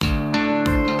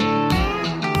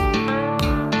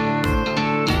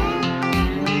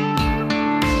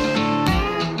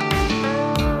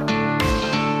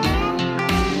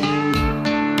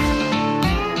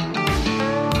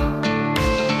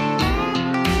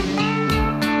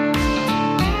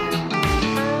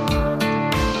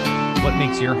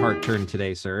makes your heart turn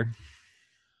today, sir?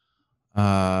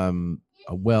 A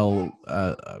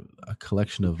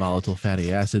collection of volatile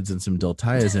fatty acids and some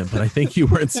diltiazem, but I think you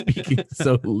weren't speaking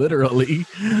so literally.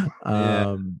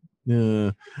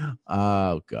 Yeah.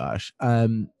 Oh gosh.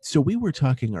 So we were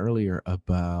talking earlier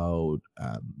about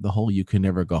the whole "you can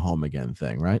never go home again"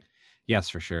 thing, right? Yes,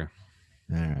 for sure.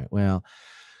 All right. Well,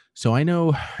 so I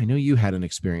know you had an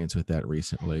experience with that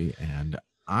recently, and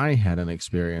I had an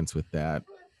experience with that.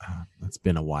 It's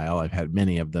been a while. I've had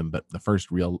many of them, but the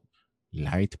first real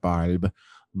light bulb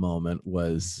moment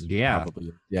was Yeah. probably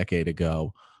a decade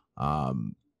ago.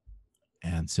 Um,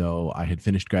 and so I had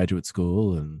finished graduate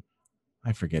school, and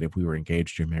I forget if we were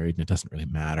engaged or married, and it doesn't really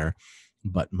matter.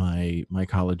 But my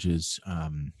college's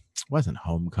wasn't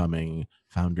homecoming,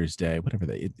 Founders Day, whatever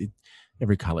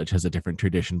every college has a different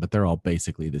tradition, but they're all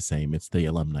basically the same. It's the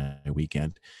alumni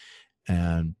weekend,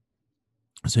 and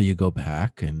so you go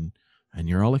back and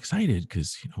you're all excited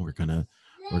because we're gonna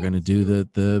do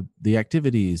the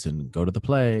activities and go to the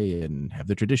play and have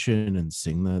the tradition and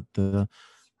sing the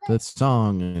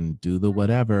song and do the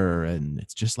whatever, and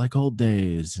it's just like old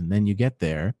days. And then you get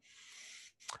there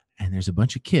and there's a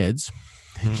bunch of kids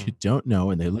that you don't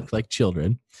know, and they look like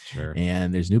children. Sure.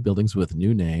 And there's new buildings with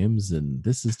new names, and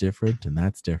this is different and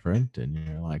that's different, and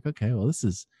you're like, okay, well, this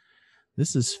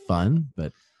is fun,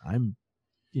 but I'm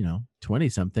 20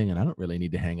 something, and I don't really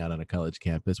need to hang out on a college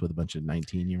campus with a bunch of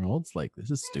 19-year-olds. Like,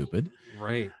 this is stupid.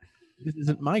 Right. This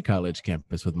isn't my college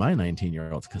campus with my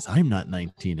 19-year-olds, because I'm not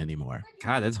 19 anymore.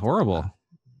 God, that's horrible.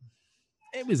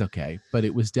 It was okay, but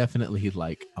it was definitely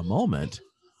like a moment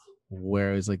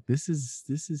where it's like, this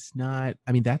is not,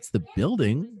 I mean, that's the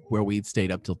building where we'd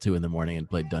stayed up till 2 a.m. and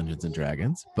played Dungeons and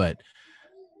Dragons, but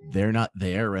they're not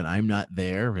there and I'm not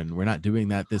there, and we're not doing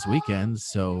that this weekend.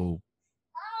 So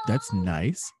that's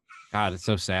nice. God, it's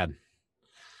so sad.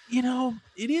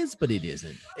 It is, but it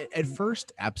isn't. At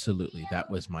first, absolutely, that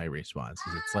was my response.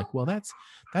 It's like, well,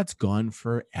 that's gone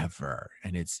forever,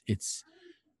 and it's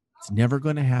never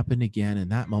going to happen again.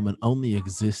 And that moment only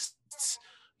exists,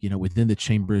 within the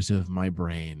chambers of my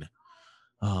brain.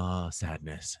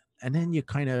 Sadness. And then you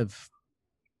kind of,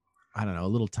 I don't know, a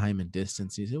little time and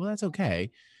distance. You say, well, that's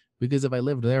okay, because if I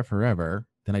lived there forever,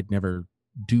 then I'd never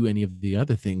do any of the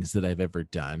other things that I've ever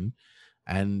done,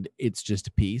 and it's just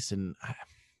a piece. And I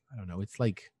don't know. It's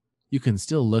like you can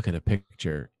still look at a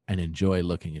picture and enjoy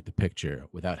looking at the picture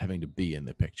without having to be in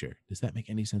the picture. Does that make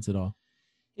any sense at all?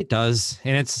 It does.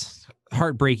 And it's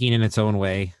heartbreaking in its own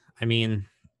way. I mean,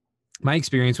 my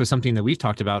experience was something that we've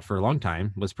talked about for a long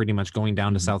time, was pretty much going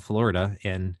down to South Florida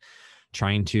and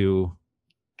trying to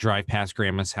drive past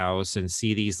grandma's house and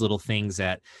see these little things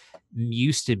that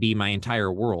used to be my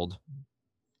entire world,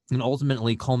 and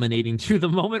ultimately culminating to the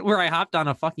moment where I hopped on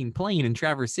a fucking plane in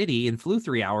Traverse City and flew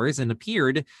 3 hours and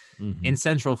appeared in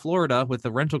Central Florida with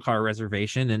a rental car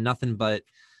reservation and nothing but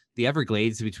the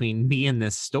Everglades between me and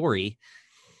this story.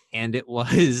 And it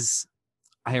was,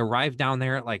 I arrived down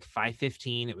there at like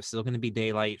 5:15. It was still going to be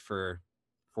daylight for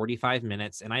 45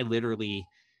 minutes. And I literally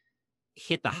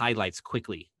hit the highlights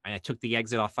quickly. I took the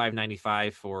exit off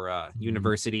 595 for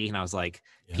University. And I was like,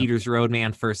 Peters Road,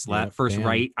 man, first left, first bam.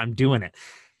 right. I'm doing it.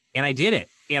 And I did it.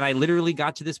 And I literally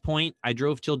got to this point. I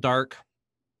drove till dark.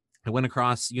 I went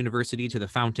across University to the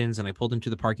fountains and I pulled into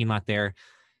the parking lot there.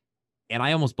 And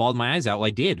I almost bawled my eyes out. Well,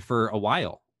 I did for a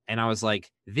while. And I was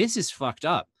like, this is fucked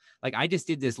up. Like, I just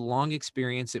did this long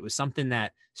experience. It was something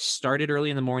that started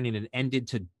early in the morning and ended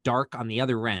to dark on the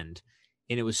other end.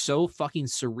 And it was so fucking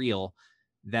surreal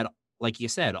that, like you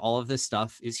said, all of this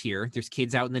stuff is here. There's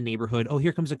kids out in the neighborhood. Oh,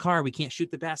 here comes a car. We can't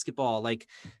shoot the basketball. Like,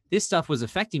 this stuff was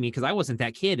affecting me because I wasn't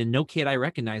that kid, and no kid I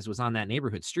recognized was on that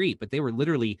neighborhood street, but they were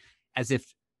literally as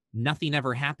if nothing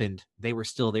ever happened. They were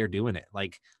still there doing it.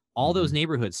 Like, all those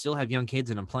neighborhoods still have young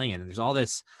kids in them playing. And there's all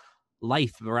this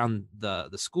life around the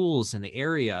schools and the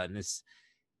area. And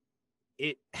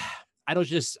I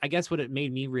guess what it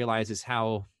made me realize is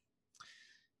how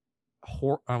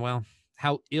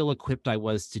ill-equipped I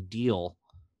was to deal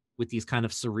with these kind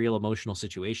of surreal emotional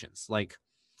situations. Like,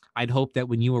 I'd hope that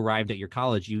when you arrived at your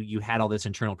college, you had all this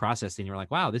internal processing. You're like,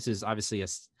 wow, this is obviously a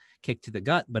kick to the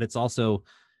gut, but it's also,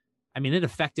 I mean, it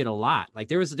affected a lot. Like,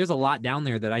 there's a lot down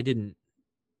there that I didn't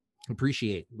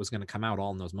appreciate was going to come out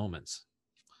all in those moments.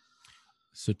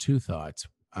 So 2 thoughts.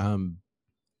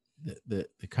 The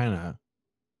kind of,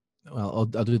 well,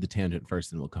 I'll do the tangent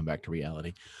first, and we'll come back to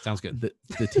reality. Sounds good.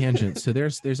 The tangent. So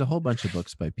there's a whole bunch of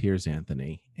books by Piers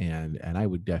Anthony, and I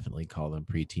would definitely call them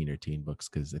preteen or teen books,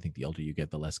 because I think the older you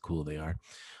get, the less cool they are.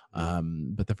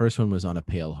 But the first one was On a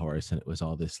Pale Horse, and it was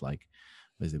all this like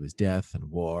Was there was death and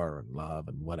war and love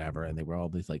and whatever, and they were all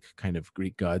these like kind of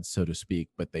Greek gods, so to speak,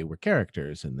 but they were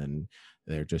characters, and then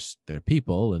they're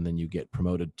people, and then you get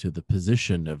promoted to the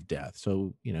position of death.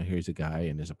 So here's a guy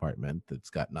in his apartment that's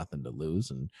got nothing to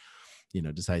lose, and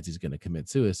decides he's going to commit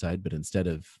suicide, but instead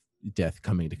of death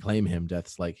coming to claim him,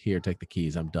 death's like, here, take the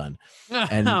keys, I'm done.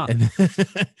 and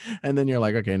and then you're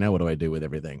like, okay, now what do I do with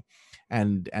everything?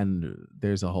 And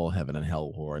there's a whole heaven and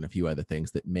hell war and a few other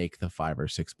things that make the 5 or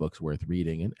 6 books worth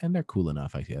reading, and they're cool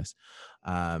enough, I guess.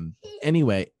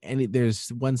 Anyway, there's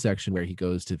one section where he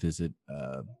goes to visit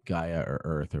Gaia or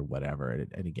Earth or whatever,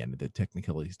 and again, the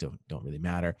technicalities don't really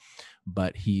matter,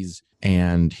 but he's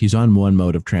on one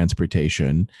mode of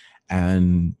transportation,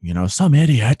 and some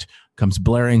idiot comes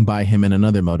blaring by him in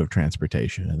another mode of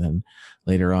transportation, and then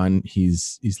later on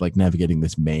he's like navigating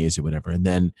this maze or whatever, and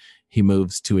then he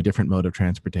moves to a different mode of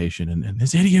transportation, and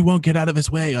this idiot won't get out of his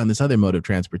way on this other mode of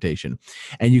transportation,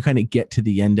 and you kind of get to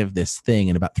the end of this thing,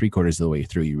 and about 3/4 of the way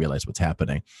through you realize what's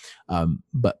happening.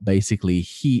 But basically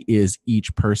he is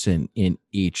each person in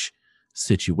each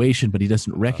situation, but he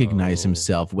doesn't recognize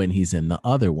himself when he's in the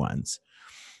other ones.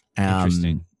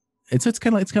 Interesting. It's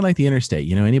kind of like the interstate.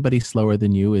 Anybody slower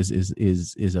than you is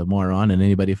a moron, and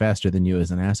anybody faster than you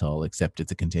is an asshole. Except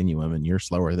it's a continuum, and you're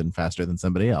faster than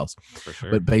somebody else. For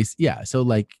sure. But so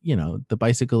like the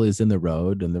bicycle is in the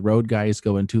road, and the road guy is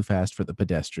going too fast for the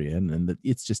pedestrian, and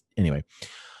it's just anyway.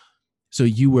 So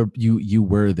you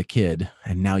were the kid,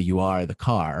 and now you are the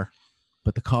car,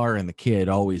 but the car and the kid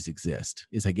always exist.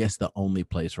 Is I guess the only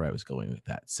place where I was going with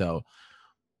that. So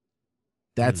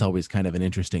that's always kind of an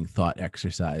interesting thought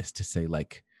exercise to say,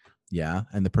 like, yeah,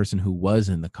 and the person who was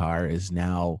in the car is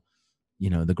now,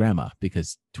 the grandma,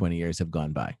 because 20 years have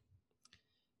gone by.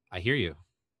 I hear you.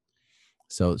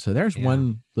 So there's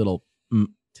one little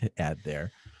to add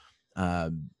there.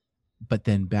 But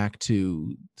then back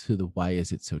to the why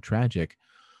is it so tragic?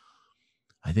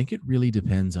 I think it really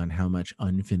depends on how much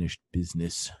unfinished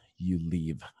business you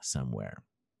leave somewhere.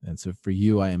 And so for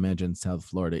you, I imagine South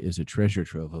Florida is a treasure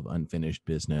trove of unfinished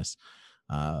business.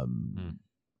 I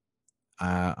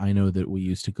know that we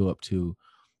used to go up to,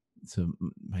 so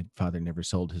my father never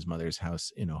sold his mother's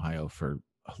house in Ohio for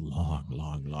a long,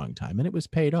 long, long time, and it was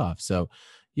paid off. So,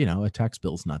 a tax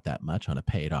bill's not that much on a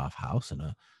paid off house, and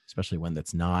especially one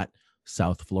that's not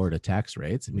South Florida tax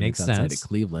rates. I mean, Makes it's outside sense. of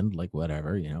Cleveland, like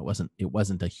whatever, it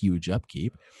wasn't a huge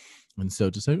upkeep. And so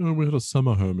to say, oh, we had a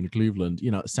summer home in Cleveland,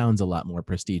 it sounds a lot more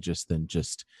prestigious than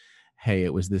just, hey,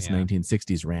 it was this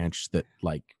 1960s ranch that,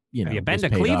 like, Have you been to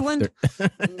Cleveland?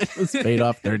 It was paid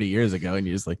off 30 years ago, and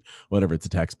you're just like, whatever, it's a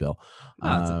tax bill.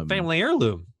 It's a family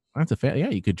heirloom. That's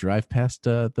you could drive past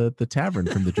the tavern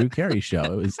from the Drew Carey show.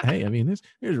 It was, hey, I mean,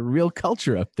 there's a real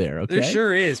culture up there. Okay, There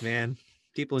sure is, man.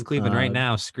 People in Cleveland right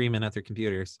now screaming at their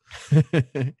computers.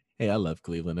 Hey, I love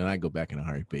Cleveland, and I go back in a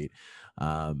heartbeat.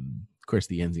 Of course,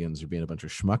 the Enzians are being a bunch of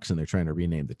schmucks, and they're trying to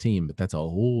rename the team, but that's a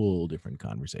whole different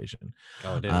conversation.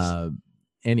 Oh, it is.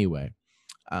 Anyway,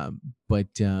 but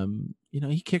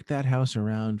he kicked that house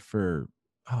around for,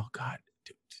 oh God,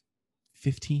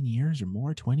 15 years or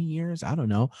more, 20 years. I don't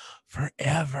know,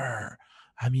 forever.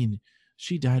 I mean,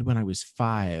 she died when I was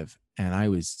 5, and I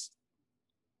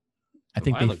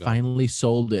think they finally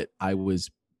sold it. I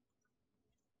was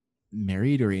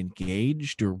married or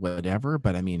engaged or whatever,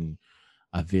 but I mean,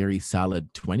 a very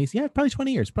solid 20s. Yeah, probably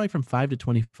 20 years, probably from 5 to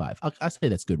 25. I'll say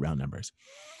that's good round numbers.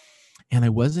 And I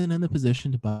wasn't in the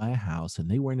position to buy a house,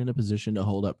 and they weren't in a position to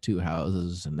hold up 2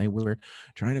 houses, and they were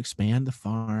trying to expand the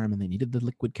farm, and they needed the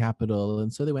liquid capital.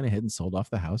 And so they went ahead and sold off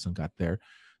the house and got their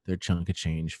chunk of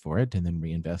change for it, and then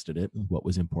reinvested it in what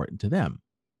was important to them.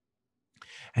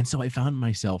 And so I found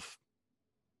myself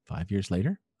 5 years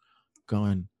later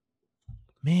going,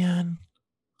 man,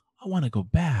 I want to go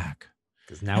back.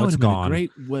 Because now it's gone.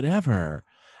 Great, whatever.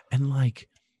 And like,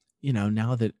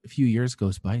 now that a few years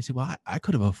goes by, you say, well, I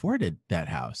could have afforded that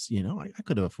house. I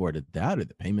could have afforded that, or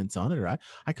the payments on it, or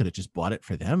I could have just bought it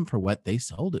for them for what they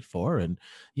sold it for. And,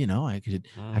 I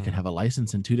could have a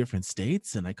license in 2 different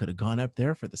states, and I could have gone up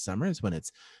there for the summers when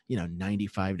it's,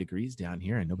 95 degrees down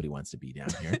here, and nobody wants to be down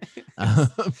here.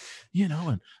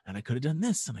 And I could have done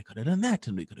this, and I could have done that,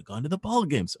 and we could have gone to the ball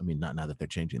games. I mean, not now that they're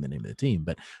changing the name of the team,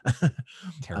 but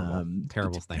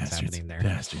terrible things happening there.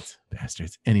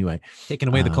 Bastards. Anyway, taking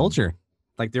away the culture.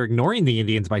 Like they're ignoring the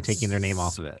Indians by taking their name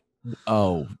off of it.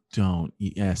 Oh, don't.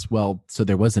 Yes. Well, so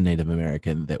there was a Native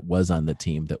American that was on the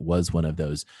team that was one of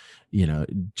those,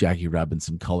 Jackie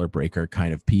Robinson color breaker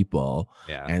kind of people.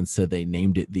 Yeah. And so they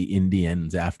named it the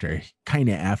Indians after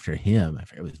him. I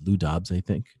forget, it was Lou Dobbs, I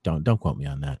think. Don't quote me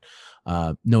on that.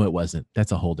 No, it wasn't.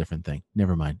 That's a whole different thing.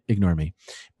 Never mind. Ignore me.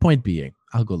 Point being,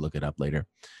 I'll go look it up later.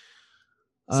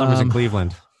 Summers in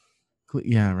Cleveland.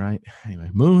 Yeah, right. Anyway,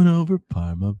 moon over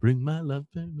Parma, bring my love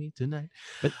to me tonight.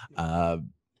 But Uh,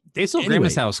 they sold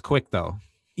Grandma's house quick though.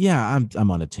 Yeah,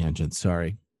 I'm on a tangent.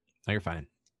 Sorry. No, you're fine.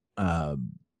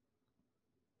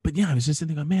 But yeah, I was just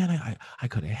thinking, man, I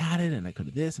could have had it, and I could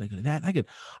have this, and I could have that.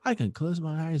 I could close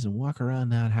my eyes and walk around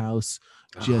that house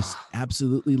just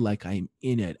absolutely like I'm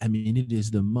in it. I mean, it is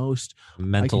the most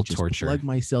mental I can just torture. Plug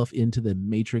myself into the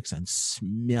matrix and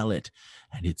smell it,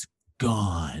 and it's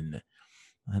gone.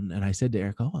 And I said to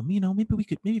Eric, oh, maybe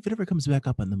if it ever comes back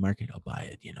up on the market, I'll buy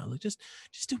it. Like just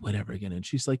do whatever again. And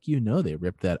she's like, they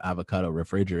ripped that avocado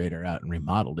refrigerator out and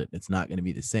remodeled it. It's not going to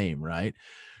be the same, right?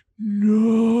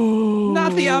 No,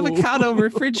 not the avocado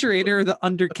refrigerator, the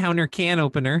under counter can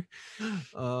opener.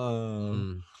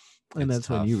 And that's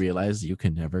tough. When you realize you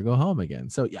can never go home again.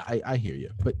 So yeah, I hear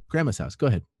you. But Grandma's house, go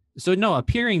ahead. So no,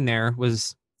 appearing there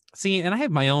was seeing, and I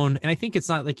have my own, and I think it's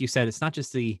not like you said, it's not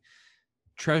just the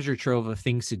treasure trove of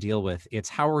things to deal with. It's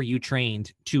how are you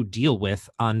trained to deal with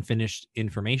unfinished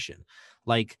information?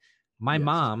 Like my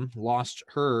mom lost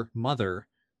her mother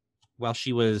while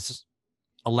she was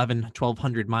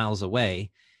 1,200 miles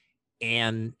away,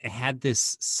 and had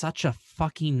this such a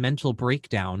fucking mental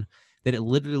breakdown that it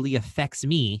literally affects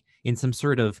me in some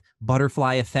sort of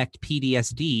butterfly effect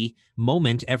PTSD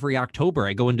moment every October.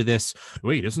 I go into this,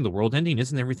 wait, isn't the world ending?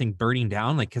 Isn't everything burning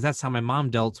down? Like, because that's how my mom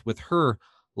dealt with her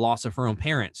loss of her own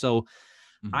parent. So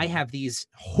I have these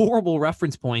horrible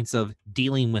reference points of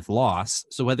dealing with loss.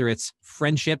 So whether it's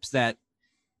friendships that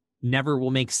never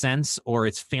will make sense, or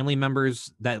it's family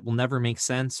members that will never make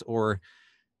sense, or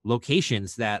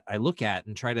locations that I look at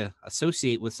and try to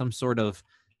associate with some sort of,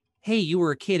 hey, you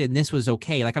were a kid and this was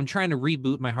okay. Like I'm trying to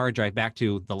reboot my hard drive back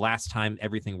to the last time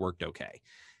everything worked okay.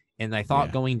 And I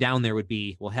thought going down there would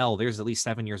be, well, hell, there's at least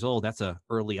 7 years old. That's a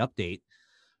early update,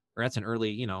 or that's an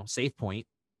early, save point.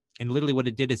 And literally what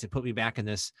it did is it put me back in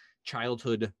this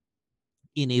childhood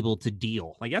unable to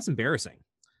deal. Like that's embarrassing.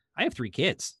 I have 3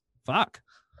 kids. Fuck.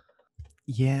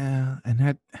 Yeah.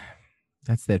 And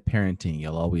that's that parenting.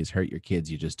 You'll always hurt your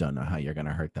kids. You just don't know how you're going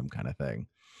to hurt them kind of thing.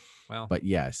 Well, but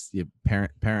yes,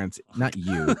 parents, not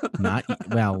you,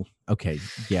 well, okay.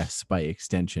 Yes, by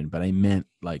extension, but I meant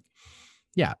like,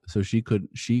 yeah. So she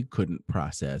couldn't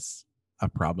process a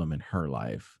problem in her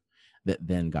life that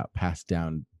then got passed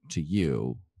down to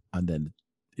you. And then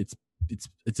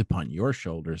it's upon your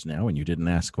shoulders now, and you didn't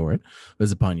ask for it, but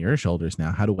it's upon your shoulders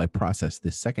now. How do I process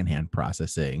this secondhand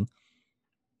processing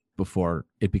before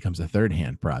it becomes a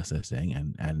third-hand processing,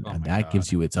 and that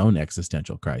gives you its own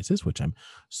existential crisis, which I'm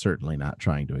certainly not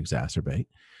trying to exacerbate.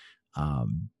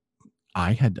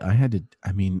 I had to,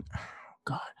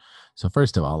 God. So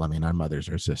first of all, our mothers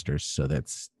are sisters, so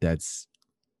that's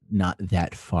not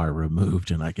that far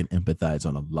removed, and I can empathize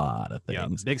on a lot of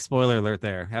things. Big spoiler alert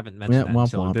there. Haven't mentioned that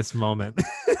until this moment.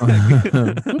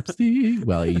 Whoopsie.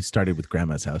 Well, you started with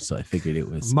Grandma's house, so I figured it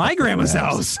was my grandma's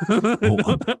house.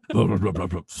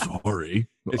 Sorry.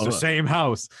 It's the same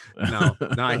house. No,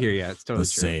 not here yet. It's totally the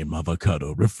same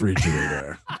avocado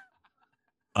refrigerator.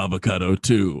 Avocado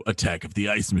 2, Attack of the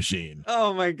Ice Machine.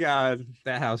 Oh my God.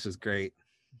 That house is great.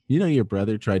 Your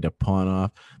brother tried to pawn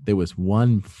off. There was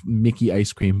one Mickey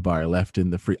ice cream bar left in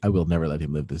the I will never let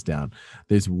him live this down.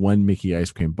 There's one Mickey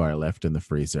ice cream bar left in the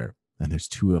freezer, and there's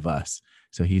 2 of us.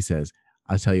 So he says,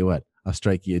 I'll tell you what, I'll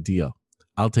strike you a deal.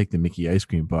 I'll take the Mickey ice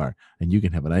cream bar, and you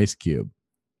can have an ice cube.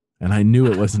 And I knew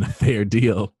it wasn't a fair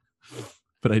deal,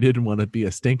 but I didn't want to be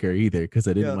a stinker either, because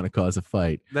I didn't want to cause a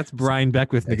fight. That's Brian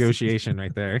Beckwith negotiation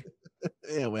right there.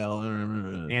 Yeah, well,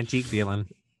 antique dealing.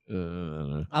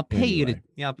 I'll pay you to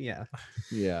yeah.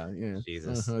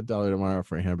 Jesus, $1 tomorrow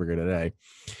for a hamburger today.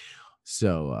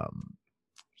 So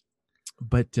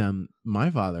but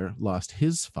my father lost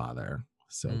his father,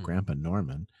 so Grandpa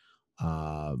Norman,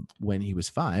 when he was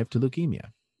 5 to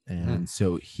leukemia, and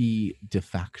so he de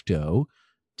facto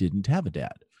didn't have a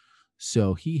dad.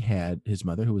 So he had his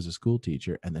mother, who was a school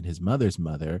teacher, and then his mother's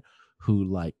mother,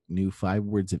 who knew 5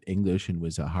 words of English and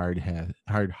was a hard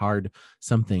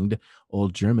something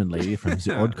old German lady from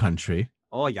the old country.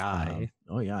 Oh yeah.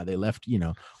 They left,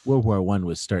 World War I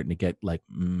was starting to get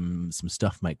some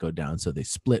stuff might go down. So they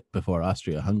split before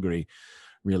Austria-Hungary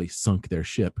really sunk their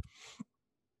ship.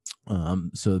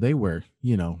 So they were,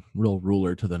 real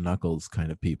ruler to the knuckles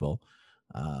kind of people.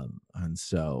 And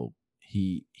so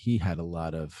he had a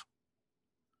lot of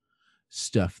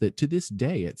stuff that to this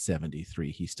day at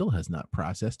 73 he still has not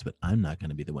processed, but I'm not going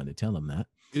to be the one to tell him that.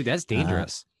 Dude, that's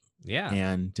dangerous.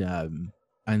 And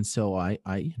so I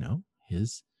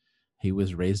his He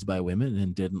was raised by women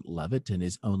and didn't love it, and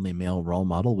his only male role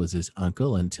model was his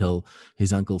uncle until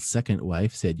his uncle's second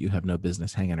wife said, "You have no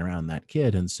business hanging around that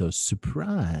kid." And so,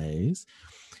 surprise,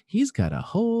 he's got a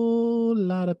whole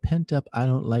lot of pent up, I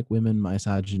don't like women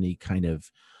misogyny kind of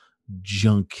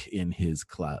junk in his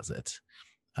closet.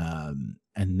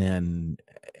 And then,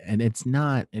 and it's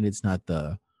not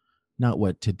the, not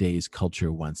what today's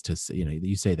culture wants to say. You know,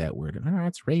 you say that word, oh,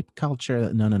 it's rape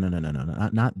culture. No, no, no, no, no, no, no,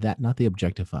 not that, not the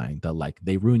objectifying, the like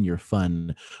they ruin your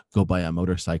fun, go buy a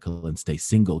motorcycle and stay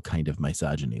single kind of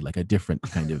misogyny, like a different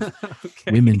kind of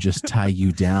Okay. women just tie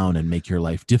you down and make your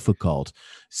life difficult,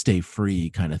 stay free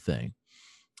kind of thing.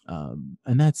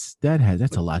 And that's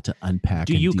a lot to unpack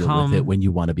Do and you deal with it come when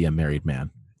you want to be a married man.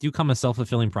 do you come a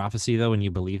self-fulfilling prophecy though when you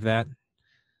believe that? Oh,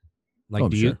 Like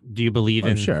I'm sure. do you believe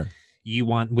I'm in sure. you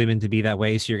want women to be that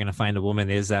way, so you're going to find a woman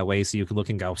that is that way, so you can look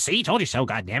and go, see, told you so,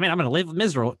 god damn it, I'm going to live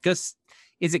miserable? Because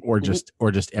is it, Or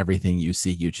just everything you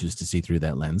see, you choose to see through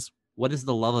that lens. what is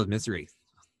the love of misery?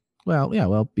 Well, yeah,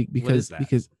 well, What is that?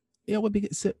 because yeah, well,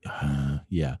 because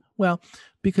yeah, well,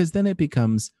 because then it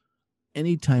becomes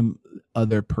anytime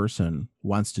other person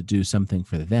wants to do something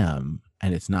for them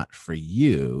and it's not for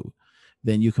you,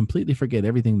 then you completely forget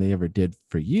everything they ever did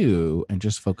for you and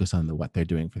just focus on what they're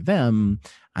doing for them.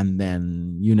 And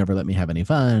then you never let me have any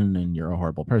fun and you're a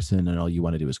horrible person and all you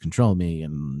want to do is control me.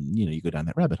 And, you know, you go down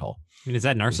that rabbit hole. I mean, is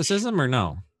that narcissism or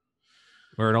no?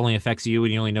 Or it only affects you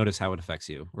and you only notice how it affects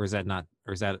you? Or is that not,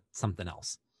 or is that something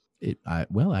else?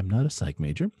 Well, I'm not a psych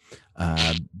major,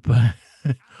 but,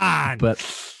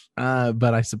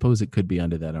 but I suppose it could be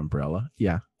under that umbrella.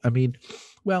 Yeah. I mean,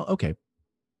 well, okay.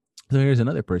 So here's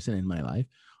another person in my life,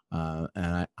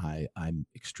 and I'm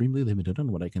extremely limited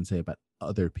on what I can say about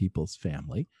other people's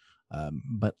family,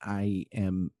 but I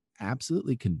am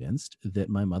absolutely convinced that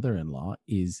my mother-in-law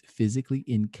is physically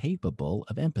incapable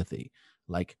of empathy.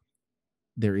 Like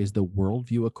there is the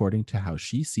worldview according to how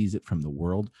she sees it from the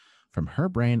world, from her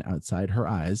brain outside her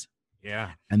eyes,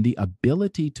 Yeah. and the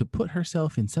ability to put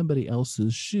herself in somebody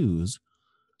else's shoes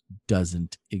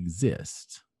doesn't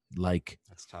exist. Like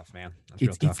That's tough, man. That's real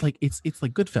tough. it's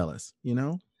like Goodfellas, you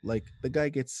know? Like the guy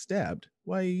gets stabbed.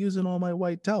 Why are you using all my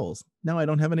white towels? Now I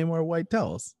don't have any more white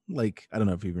towels. Like I don't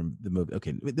know if you remember the movie.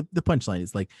 Okay, the punchline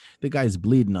is like the guy's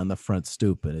bleeding on the front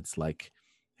stoop, and it's like,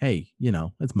 hey, you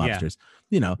know, it's mobsters.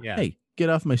 You know, Yeah. hey, get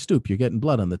off my stoop. You're getting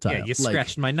blood on the tile. Yeah, you Like,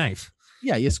 scratched my knife.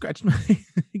 yeah, you scratched my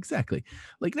exactly.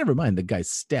 Like, never mind, the guy's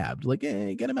stabbed. Like,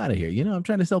 hey, get him out of here. You know, I'm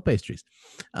trying to sell pastries.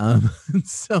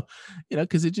 So, you know,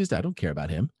 because it just I don't care about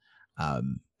him.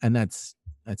 And that's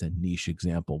a niche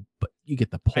example, but you get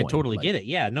the point. I totally like, get it.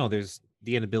 Yeah, no, there's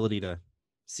the inability to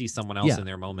see someone else Yeah. in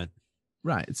their moment.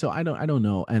 right. So I don't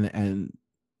know. And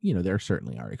you know, there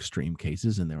certainly are extreme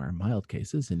cases and there are mild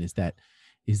cases. And is that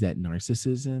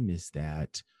narcissism? Is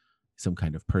that some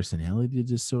kind of personality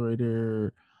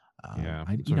disorder? Yeah,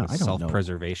 I sort of don't know.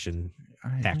 self-preservation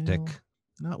tactic.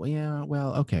 Not yeah,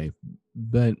 well, okay,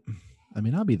 but I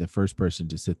mean, I'll be the first person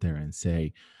to sit there and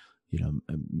say, you know,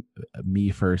 me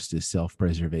first is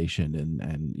self-preservation,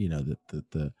 and you know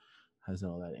the how's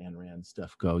all that Ayn Rand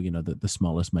stuff go? You know, the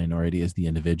smallest minority is the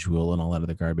individual, and all that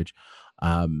other garbage.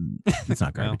 It's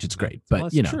not garbage; Well, it's great, but well,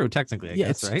 it's you know, true technically. I yeah,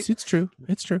 guess, right? it's true,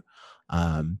 it's true.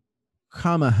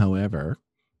 Comma, however,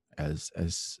 as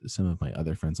some of my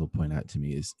other friends will point out to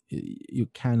me, is you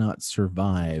cannot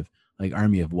survive. Like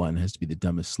Army of One has to be the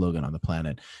dumbest slogan on the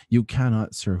planet. You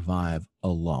cannot survive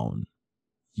alone.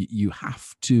 You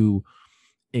have to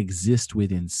exist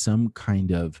within some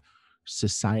kind of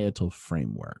societal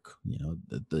framework. You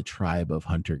know, the tribe of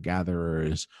hunter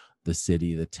gatherers, the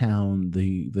city, the town,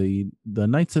 the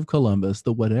Knights of Columbus,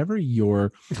 the whatever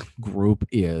your group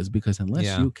is, because unless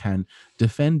Yeah. you can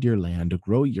defend your land,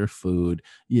 grow your food,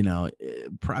 you know,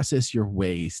 process your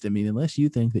waste, I mean, unless you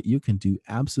think that you can do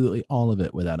absolutely all of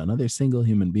it without another single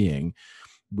human being,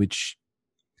 which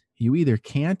you either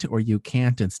can't or you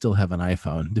can't and still have an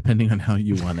iPhone, depending on how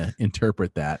you want to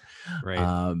interpret that.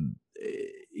 Right.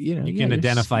 You know, You can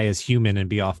identify as human and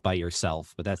be off by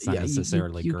yourself, but that's not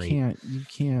necessarily you great.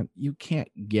 You can't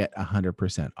get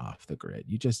 100% off the grid.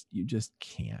 You just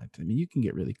can't. I mean, you can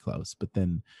get really close, but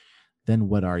then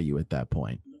what are you at that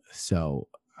point? So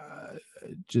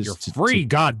just You're free,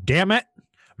 god damn it.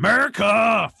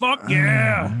 America, fuck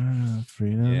yeah.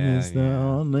 Freedom Yeah, is the yeah.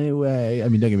 only way. I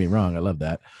mean, don't get me wrong, I love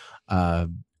that. I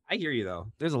hear you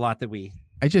though. There's a lot that we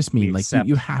I just mean we like accept.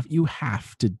 you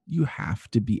have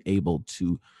to be able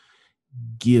to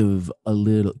give a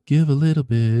little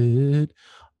bit.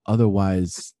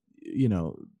 Otherwise, you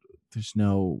know,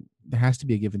 there has to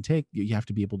be a give and take. You have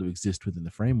to be able to exist within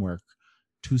the framework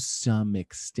to some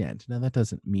extent. Now that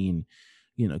doesn't mean,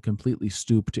 completely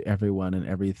stoop to everyone and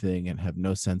everything and have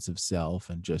no sense of self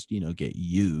and just, get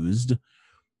used.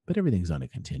 But everything's on a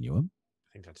continuum.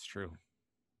 I think that's true.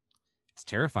 It's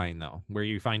terrifying, though, where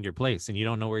you find your place, and you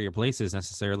don't know where your place is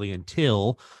necessarily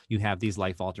until you have these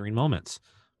life-altering moments,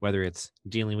 whether it's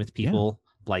dealing with people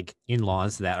like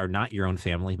in-laws that are not your own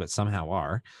family, but somehow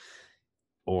are,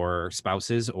 or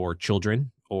spouses or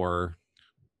children or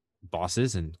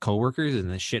bosses and coworkers,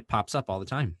 and this shit pops up all the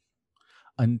time.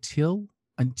 Until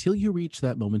you reach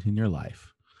that moment in your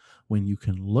life when you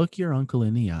can look your uncle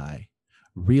in the eye,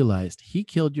 realize he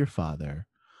killed your father,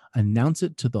 announce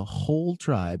it to the whole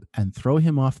tribe, and throw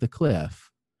him off the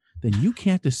cliff, then you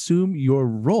can't assume your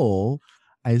role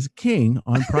as king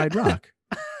on Pride Rock.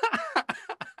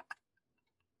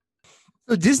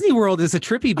 So Disney World is a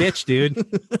trippy bitch, dude.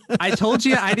 I told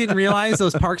you I didn't realize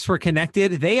those parks were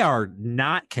connected. They are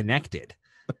not connected.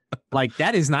 Like,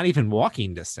 that is not even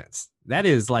walking distance. That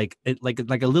is like a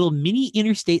little mini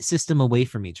interstate system away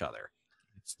from each other.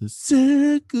 It's the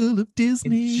circle of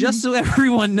Disney. And just so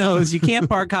everyone knows, you can't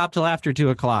park hop till after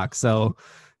 2:00. So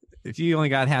if you only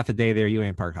got half a day there, you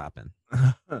ain't park hopping.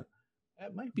 That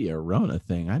might be a Rona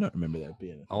thing. I don't remember that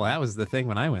being. Oh, that was the thing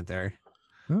when I went there.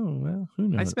 Oh, well, who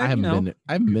knows? I haven't been there.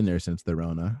 I haven't been there since the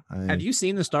Rona. Have you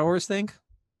seen the Star Wars thing?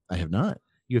 I have not.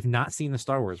 You have not seen the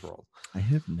Star Wars world? I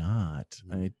have not.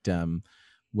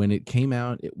 When it came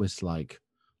out, it was like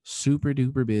super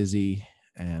duper busy,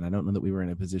 and I don't know that we were in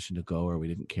a position to go, or we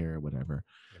didn't care, or whatever.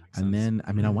 And then,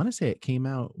 I want to say it came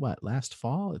out last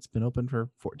fall. It's been open for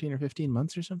 14 or 15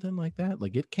 months or something like that.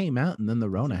 Like, it came out, and then the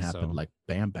Rona happened. Like,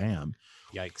 bam, bam.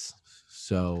 Yikes.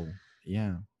 So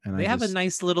yeah, and they have a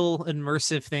nice little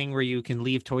immersive thing where you can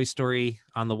leave Toy Story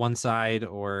on the one side,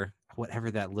 or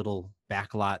whatever that little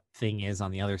backlot thing is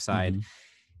on the other side. Mm-hmm.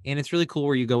 And it's really cool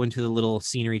where you go into the little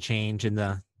scenery change, and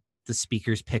the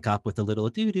speakers pick up with the little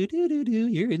do do do do do.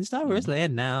 You're in Star Wars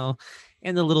land now,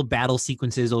 and the little battle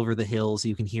sequences over the hills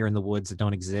you can hear in the woods that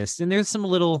don't exist. And there's some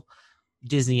little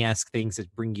Disney-esque things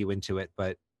that bring you into it.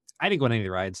 But I didn't go on any of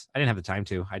the rides. I didn't have the time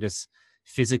to. I just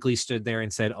physically stood there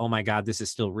and said, "Oh my God, this is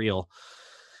still real."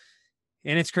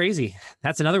 And it's crazy.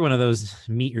 That's another one of those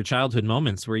meet your childhood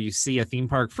moments where you see a theme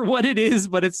park for what it is,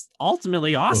 but it's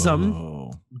ultimately awesome.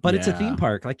 Oh, but it's a theme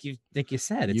park, like you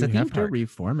said. It's a theme park. You have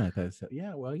to reformat that. So,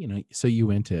 yeah, well, so you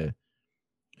went to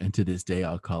this day,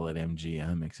 I'll call it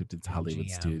MGM, except it's Hollywood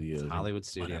Studios. It's Hollywood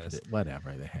Studios.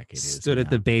 Whatever the heck it is. Stood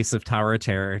at the base of Tower of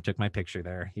Terror, took my picture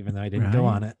there, even though I didn't go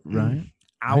on it. Right.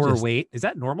 Hour wait. Is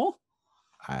that normal?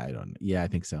 I don't know. Yeah, I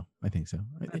think so.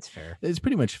 That's fair. It's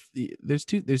pretty much, there's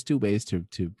two ways to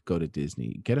go to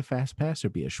Disney: get a fast pass or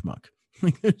be a schmuck.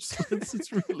 Like, it's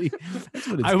really, that's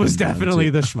what it's I was definitely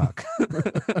the schmuck.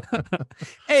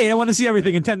 Hey, I want to see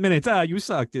everything in 10 minutes. You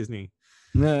suck, Disney.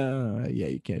 No, yeah,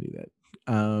 you can't do that.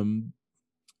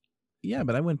 Yeah,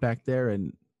 but I went back there,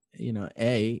 and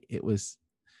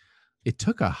it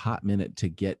took a hot minute to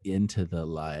get into the,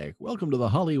 like, welcome to the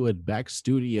Hollywood back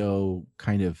studio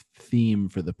kind of theme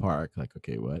for the park. Like,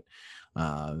 okay, what?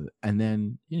 And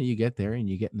then, you get there and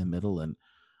you get in the middle, and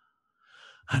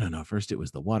I don't know, first it was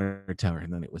the water tower,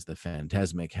 and then it was the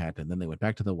Fantasmic hat, and then they went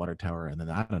back to the water tower, and then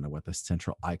I don't know what the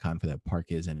central icon for that park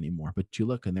is anymore. But you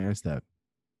look, and there's the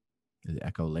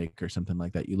Echo Lake or something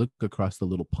like that. You look across the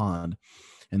little pond,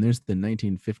 and there's the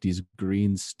 1950s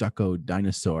green stucco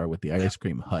dinosaur with the ice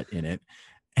cream hut in it.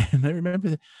 And I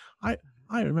remember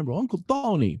I remember Uncle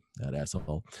Tony, that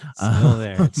asshole. Still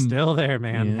there. It's still there,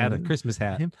 man. Yeah. Had a Christmas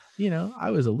hat.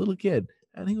 I was a little kid,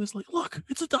 and he was like, "Look,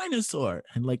 it's a dinosaur."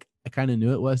 And like, I kind of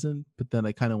knew it wasn't, but then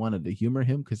I kind of wanted to humor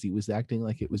him because he was acting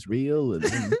like it was real. And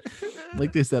then,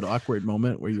 like, there's that awkward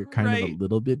moment where you're kind of a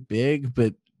little bit big,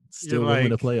 but still willing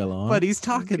to play along. But he's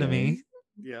talking to me.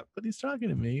 Yeah, but he's talking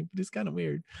to me. But he's kind of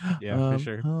weird. Yeah, for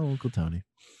sure. Oh, Uncle Tony.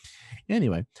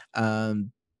 Anyway,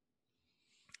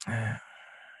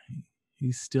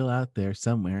 he's still out there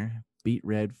somewhere, beet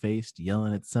red faced,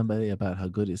 yelling at somebody about how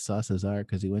good his sauces are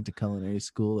because he went to culinary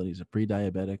school and he's a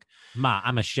pre-diabetic. Ma,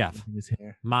 I'm a chef. His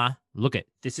hair. Ma, look it.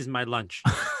 This is my lunch.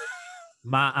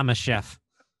 Ma, I'm a chef.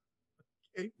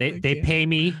 They pay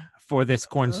me for this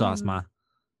corn sauce, Ma.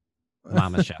 Ma,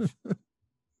 I'm a chef.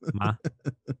 Ma,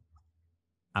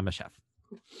 I'm a chef.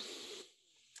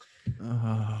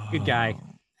 Good guy.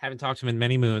 Haven't talked to him in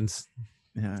many moons.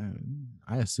 Yeah,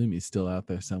 I assume he's still out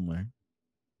there somewhere.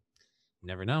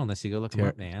 Never know unless you go look him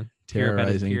up, man.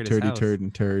 Terrorizing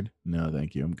turd. No,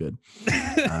 thank you. I'm good.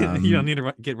 You don't need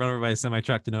to get run over by a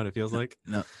semi-truck to know what it feels like.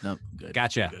 No, good.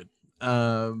 Gotcha. Good.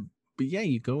 But yeah,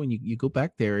 you go and you go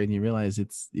back there and you realize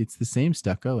it's the same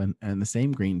stucco and the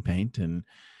same green paint, and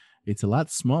it's a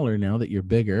lot smaller now that you're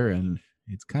bigger, and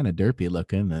it's kind of derpy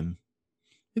looking, and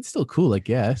It's still cool, I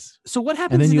guess. So what And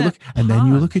happens then in you that look, and then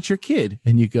you pond? look at your kid,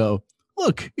 and you go,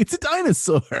 "Look, it's a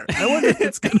dinosaur. I wonder if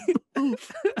it's gonna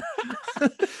move."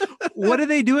 What do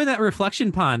they do in that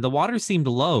reflection pond? The water seemed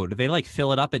low. Do they like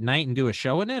fill it up at night and do a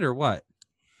show in it, or what?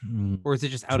 Or is it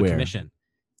just out of Where? commission?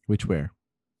 Which where?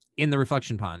 In the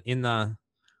reflection pond, in the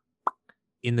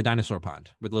dinosaur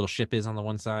pond, where the little ship is on the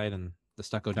one side and the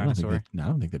stucco I don't think dinosaur. I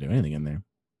don't think they do anything in there.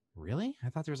 Really? I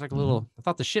thought there was like a No. little. I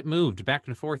thought the ship moved back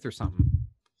and forth or something.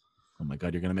 Oh my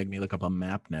God, you're gonna make me look up a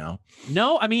map now.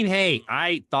 No, I mean, hey,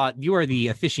 I thought you are the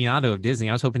aficionado of Disney.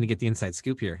 I was hoping to get the inside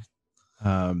scoop here.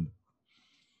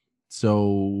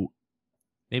 So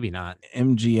Maybe not.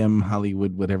 MGM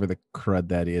Hollywood, whatever the crud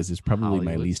that is probably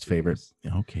my Hollywood least favorite.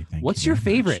 Studios. Okay, thank you. What's your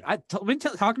very much. favorite?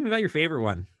 Talk to me about your favorite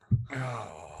one.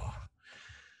 Oh.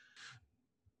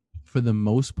 For the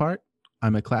most part,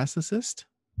 I'm a classicist.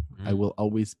 I will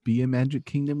always be a Magic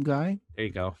Kingdom guy. There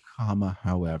you go.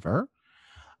 However,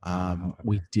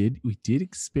 we did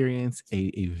experience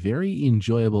a very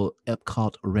enjoyable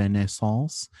Epcot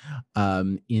Renaissance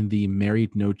in the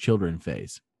Married No Children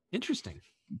phase, Interesting.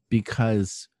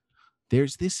 because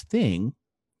there's this thing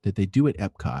that they do at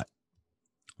Epcot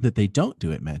that they don't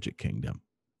do at Magic Kingdom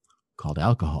called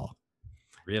alcohol.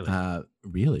 Really?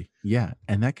 Really, yeah.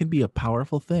 And that can be a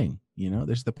powerful thing. You know,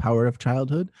 there's the power of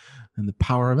childhood and the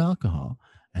power of alcohol,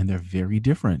 and they're very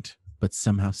different, but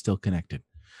somehow still connected.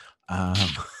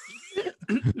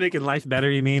 Making life better,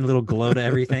 you mean? A little glow to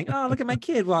everything. Oh, look at my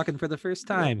kid walking for the first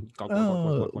time.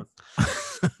 Oh.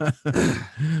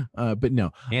 But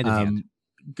no, Hand in hand.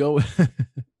 go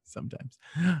sometimes.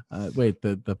 Wait,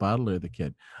 the bottle or the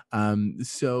kid?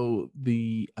 So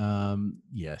the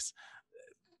yes.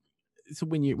 So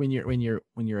when you're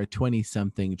a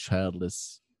 20-something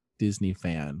childless Disney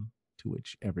fan, to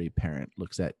which every parent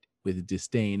looks at with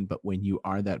disdain, but when you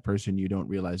are that person, you don't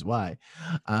realize why.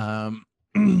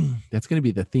 That's going to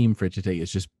be the theme for today,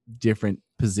 is just different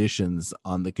positions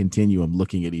on the continuum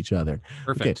looking at each other.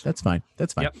 Perfect. Okay, that's fine.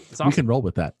 Yep, Awesome. We can roll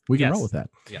with that. Yes.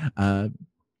 Yeah.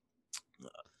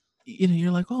 You know,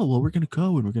 you're like, oh, well, we're going to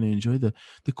go and we're going to enjoy the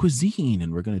cuisine,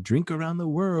 and we're going to drink around the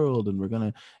world, and we're going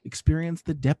to experience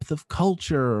the depth of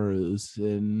cultures.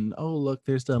 And oh, look,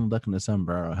 there's Donald Duck in a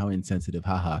sombrero. How insensitive.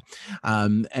 Haha.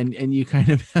 And you kind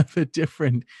of have a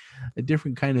different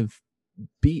kind of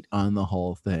beat on the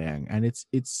whole thing. And it's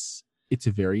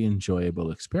a very enjoyable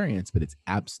experience, but it's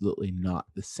absolutely not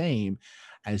the same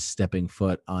as stepping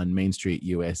foot on Main Street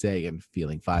USA and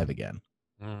feeling 5 again.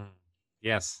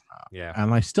 Yes. Yeah.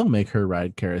 And I still make her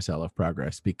ride Carousel of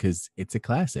Progress because it's a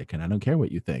classic, and I don't care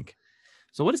what you think.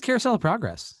 So what is Carousel of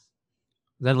Progress? Is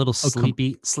that a little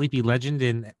sleepy legend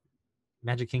in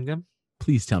Magic Kingdom?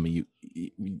 Please tell me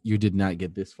you did not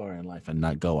get this far in life and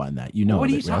not go on that. You know what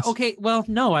are you talking? Okay, well,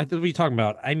 no. What are you talking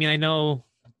about? I mean, I know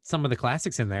some of the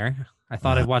classics in there. I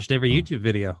thought I'd watched every YouTube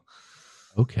video.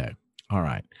 Okay. All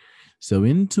right. So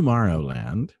in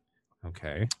Tomorrowland.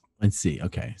 Okay. Let's see.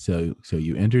 Okay. So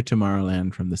you enter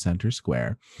Tomorrowland from the center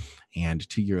square, and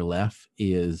to your left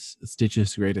is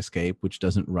Stitch's Great Escape, which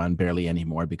doesn't run barely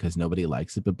anymore because nobody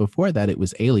likes it. But before that, it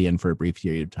was Alien for a brief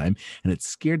period of time, and it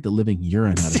scared the living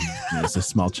urine out of me as a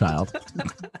small child.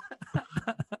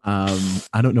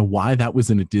 I don't know why that was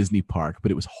in a Disney park,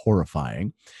 but it was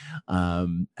horrifying.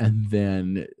 And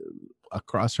then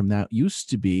across from that used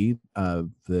to be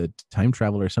the Time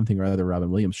Travel or something or other Robin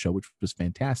Williams show, which was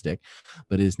fantastic,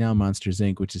 but is now Monsters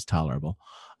Inc., which is tolerable.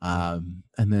 And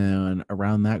then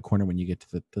around that corner, when you get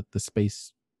to the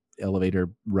space elevator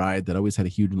ride that always had a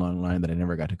huge long line that I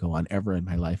never got to go on ever in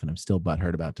my life, and I'm still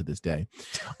butthurt about to this day.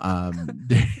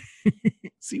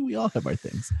 See, we all have our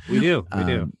things. We do.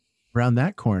 Around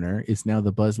that corner is now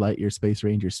the Buzz Lightyear Space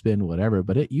Ranger spin, whatever,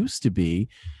 but it used to be,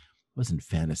 wasn't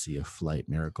Fantasy of Flight,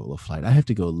 Miracle of Flight. I have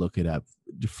to go look it up.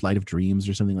 Flight of Dreams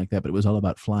or something like that. But it was all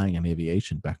about flying and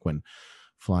aviation back when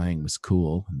flying was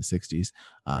cool in the 60s.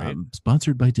 Right.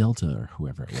 Sponsored by Delta or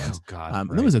whoever it was. Oh God.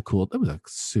 Right. That was a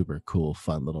super cool,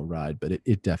 fun little ride, but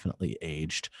it definitely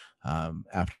aged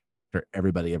after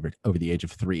everybody over the age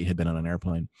of 3 had been on an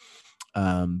airplane.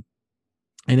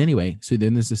 And anyway, so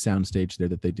then there's a sound stage there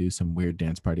that they do some weird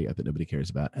dance party that nobody cares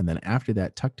about. And then after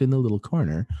that, tucked in the little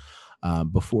corner,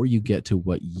 before you get to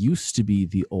what used to be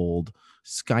the old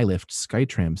Skylift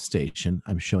Skytram station,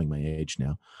 I'm showing my age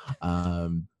now,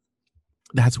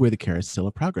 that's where the Carousel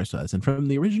of Progress was. And from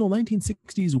the original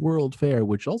 1960s World Fair,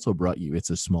 which also brought you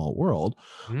It's a Small World,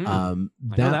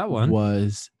 that one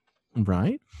was,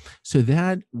 right? So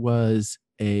that was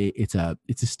it's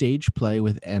a stage play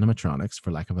with animatronics, for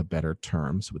lack of a better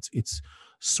term. So it's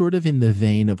sort of in the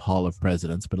vein of Hall of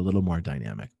Presidents, but a little more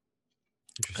dynamic.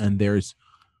 And there's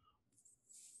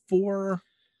 4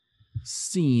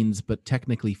 scenes, but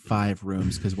technically 5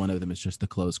 rooms because one of them is just the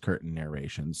closed curtain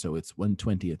narration. So it's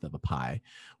 1/20th of a pie,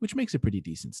 which makes a pretty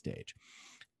decent stage.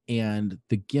 And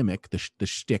the gimmick, the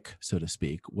shtick, so to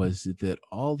speak, was that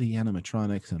all the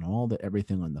animatronics and all the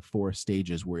everything on the 4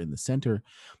 stages were in the center,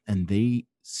 and they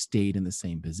stayed in the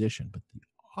same position. But the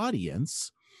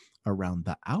audience around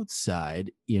the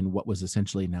outside, in what was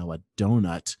essentially now a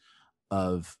donut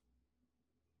of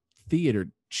theater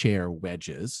chair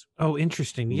wedges, Oh,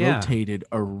 interesting. Yeah. rotated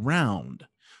around.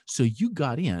 So you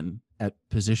got in at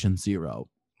position 0,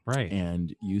 Right.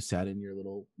 and you sat in your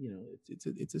little,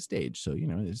 it's a stage. So,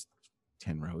 there's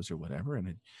 10 rows or whatever,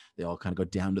 and they all kind of go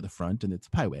down to the front, and it's a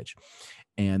pie wedge,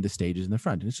 and the stage is in the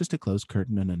front, and it's just a closed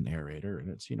curtain and a narrator, and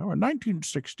it's, in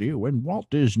 1960 when Walt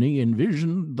Disney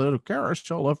envisioned the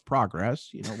carousel of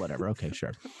progress, whatever. Okay,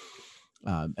 sure.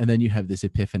 And then you have this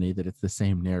epiphany that it's the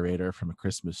same narrator from A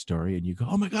Christmas Story, and you go,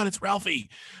 oh my God, it's Ralphie.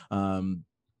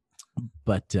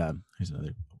 But here's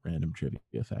another random trivia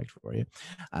fact for you.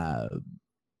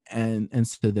 And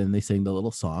so then they sing the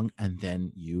little song, and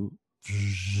then you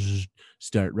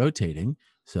start rotating.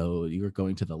 So you're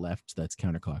going to the left, that's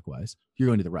counterclockwise. You're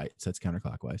going to the right, so that's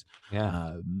counterclockwise.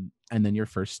 Yeah. And then your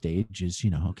first stage is,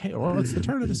 okay, well, it's the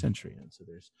turn of the century. And so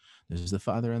there's the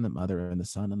father and the mother and the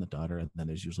son and the daughter, and then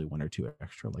there's usually 1 or 2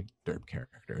 extra like derp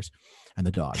characters and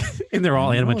the dog. And they're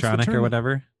all animatronic or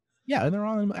whatever. Yeah, and they're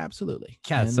all absolutely.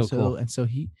 Yeah, it's so cool.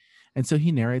 And so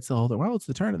he narrates the whole thing. Well, it's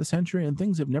the turn of the century, and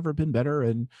things have never been better.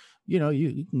 And you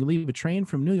can leave a train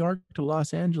from New York to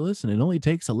Los Angeles, and it only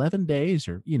takes 11 days,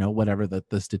 or whatever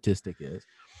the statistic is.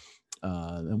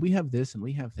 And we have this, and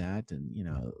we have that, and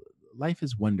life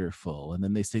is wonderful. And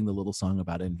then they sing the little song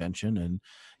about invention, and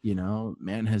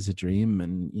man has a dream,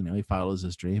 and he follows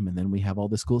his dream, and then we have all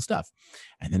this cool stuff,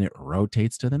 and then it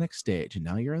rotates to the next stage, and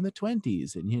now you're in the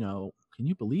 20s, and can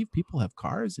you believe people have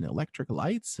cars and electric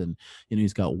lights, and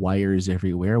he's got wires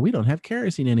everywhere. We don't have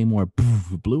kerosene anymore.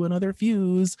 Blew another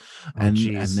fuse. And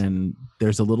then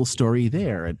there's a little story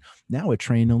there, and now a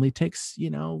train only takes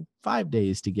 5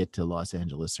 days to get to Los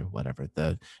Angeles or whatever.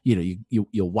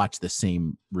 You'll watch the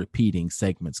same repeating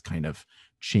segments kind of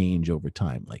change over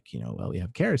time, like well, we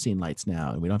have kerosene lights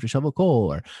now, and we don't have to shovel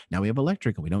coal, or now we have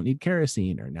electric and we don't need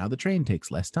kerosene, or now the train takes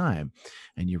less time,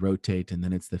 and you rotate, and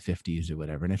then it's the 50s or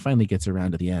whatever, and it finally gets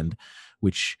around to the end,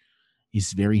 which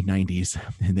is very 90s,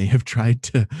 and they have tried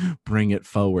to bring it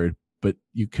forward, but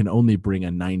you can only bring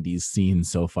a 90s scene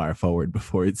so far forward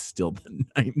before it's still the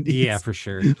 90s. Yeah, for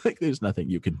sure. Like there's nothing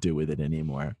you can do with it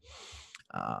anymore.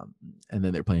 And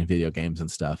then they're playing video games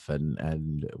and stuff,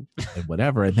 and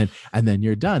whatever, and then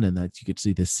you're done, and that you could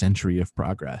see this century of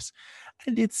progress,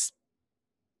 and it's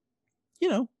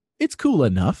it's cool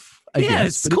enough. I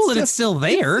guess, it's cool that it's still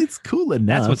there. It's cool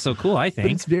enough. That's what's so cool, I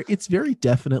think. It's very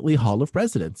definitely Hall of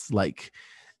Presidents. Like,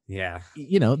 yeah,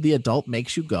 the adult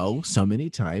makes you go so many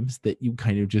times that you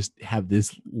kind of just have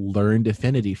this learned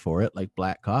affinity for it, like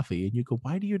black coffee. And you go,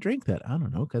 why do you drink that? I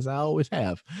don't know, because I always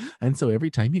have. And so every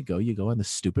time you go on the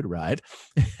stupid ride,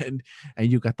 and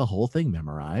you got the whole thing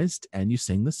memorized, and you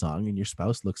sing the song, and your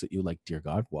spouse looks at you like, dear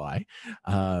God, why?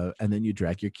 And then you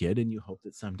drag your kid, and you hope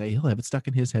that someday he'll have it stuck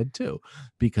in his head too,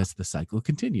 because the cycle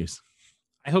continues.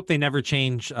 I hope they never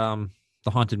change the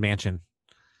Haunted Mansion.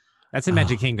 That's in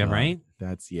Magic Kingdom, right?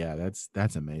 That's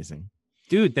amazing,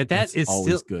 dude. That is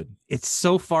always still good. It's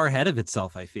so far ahead of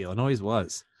itself. I feel it always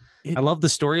was. I love the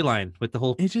storyline with the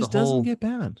whole. It just doesn't get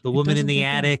bad. The woman in the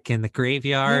attic and the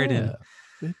graveyard, and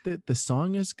the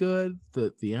song is good.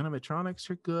 The animatronics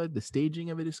are good. The staging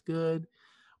of it is good,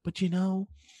 but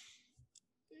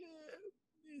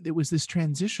there was this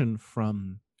transition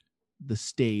from the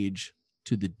stage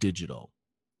to the digital.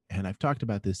 And I've talked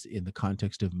about this in the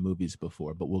context of movies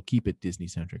before, but we'll keep it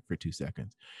Disney-centric for 2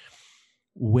 seconds.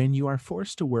 When you are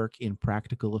forced to work in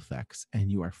practical effects, and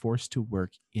you are forced to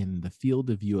work in the field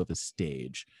of view of a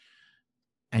stage,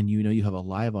 and you have a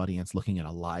live audience looking at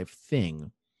a live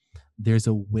thing, there's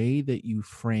a way that you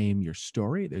frame your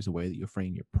story. There's a way that you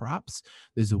frame your props.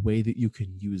 There's a way that you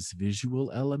can use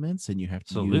visual elements, and you have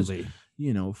to use,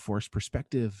 force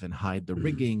perspective and hide the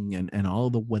rigging and all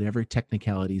the whatever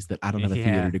technicalities that I don't have a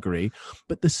theater degree,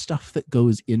 but the stuff that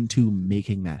goes into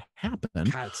making that happen.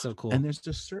 God, it's so cool. And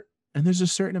there's a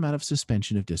certain amount of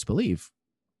suspension of disbelief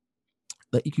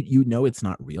that it's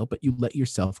not real, but you let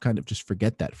yourself kind of just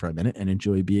forget that for a minute and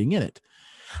enjoy being in it.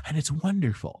 And it's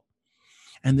wonderful.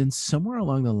 And then somewhere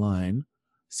along the line,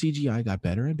 CGI got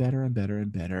better and better and better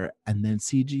and better. And then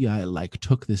CGI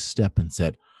took this step and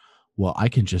said, well, I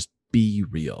can just be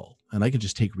real, and I can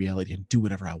just take reality and do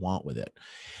whatever I want with it.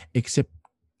 Except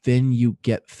then you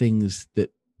get things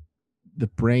that the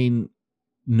brain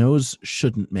knows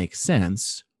shouldn't make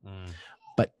sense, Mm.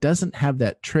 but doesn't have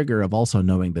that trigger of also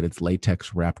knowing that it's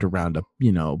latex wrapped around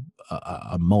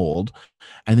a mold,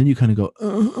 and then you kind of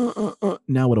go,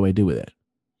 now what do I do with it?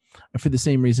 For the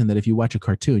same reason that if you watch a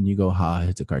cartoon, you go, ha,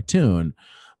 it's a cartoon,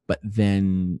 but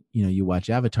then you watch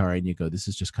Avatar and you go, this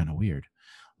is just kind of weird.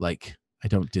 Like, I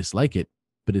don't dislike it,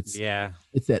 but it's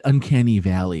that uncanny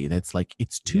valley that's like,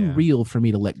 it's too real for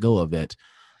me to let go of it,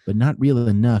 but not real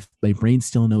enough. My brain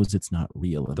still knows it's not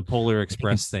real. The Polar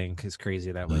Express thing is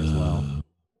crazy that way as well.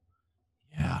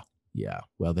 Yeah.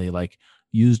 Well, they like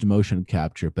used motion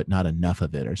capture, but not enough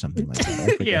of it or something like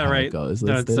that. Yeah, right. It goes.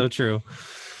 No, it's so true.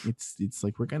 It's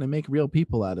like, we're going to make real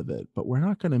people out of it, but we're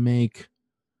not going to make,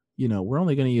 we're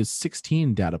only going to use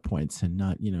 16 data points and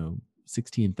not,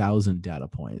 16,000 data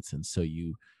points. And so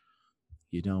you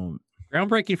don't.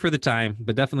 Groundbreaking for the time,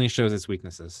 but definitely shows its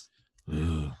weaknesses.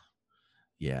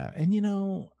 Yeah. And,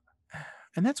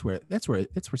 and that's where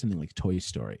something like Toy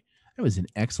Story, that was an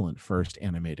excellent first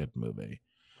animated movie,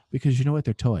 because you know what?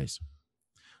 They're toys.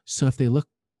 So if they look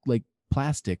like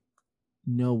plastic,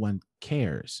 no one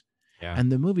cares. Yeah. And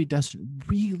the movie doesn't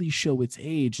really show its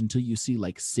age until you see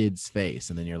like Sid's face,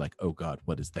 and then you're like, oh God,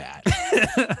 what is that?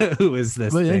 Who is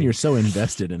this? But then you're so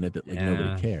invested in it that like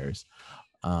nobody cares.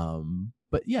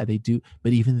 But yeah, they do.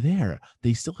 But even there,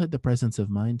 they still had the presence of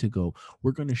mind to go,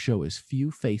 we're going to show as few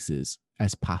faces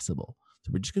as possible.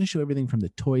 So we're just going to show everything from the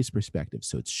toy's perspective.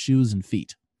 So it's shoes and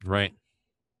feet. Right.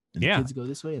 And the kids go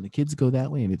this way and the kids go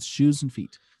that way, and it's shoes and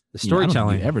feet. The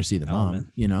storytelling. You ever see the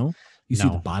mom, you see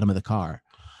the bottom of the car.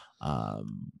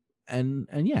 And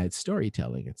yeah, it's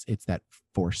storytelling. It's that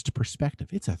forced perspective.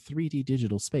 It's a 3D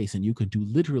digital space, and you can do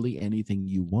literally anything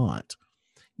you want.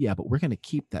 Yeah, but we're going to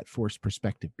keep that forced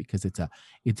perspective because it's a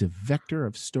vector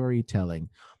of storytelling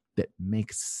that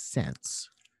makes sense.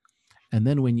 And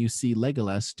then when you see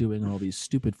Legolas doing all these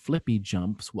stupid flippy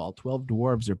jumps while 12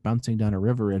 dwarves are bouncing down a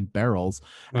river in barrels,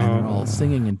 and they're all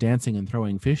singing and dancing and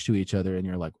throwing fish to each other, and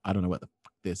you're like, I don't know what the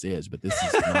fuck this is, but this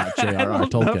is not J.R.R.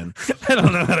 Tolkien. I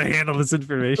don't know how to handle this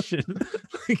information.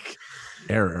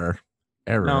 Error.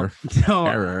 No,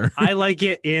 error. I like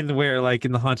it in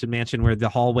the Haunted Mansion, where the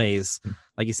hallways,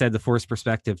 like you said, the forced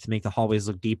perspective to make the hallways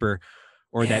look deeper,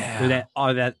 or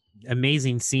that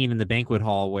amazing scene in the banquet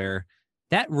hall where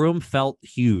that room felt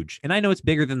huge. And I know it's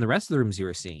bigger than the rest of the rooms you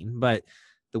were seeing, but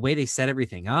the way they set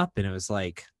everything up, and it was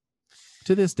like,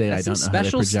 to this day, I don't know how they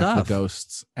project the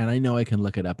ghosts, and I know I can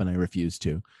look it up, and I refuse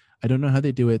to. I don't know how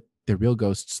they do it. They're real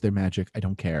ghosts. They're magic. I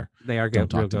don't care. They are real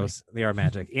ghosts. They are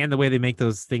magic. And the way they make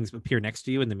those things appear next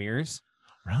to you in the mirrors.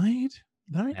 Right?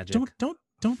 Magic.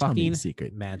 Don't tell me the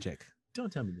secret. Magic.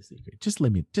 Don't tell me the secret. Just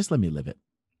let me live it.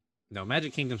 No,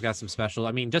 Magic Kingdom's got some special.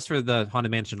 I mean, just for the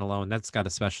Haunted Mansion alone, that's got a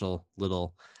special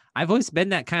little. I've always been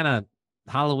that kind of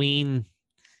Halloween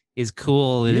is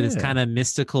cool. It is kind of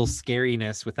mystical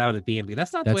scariness without it being.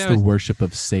 That's not the worship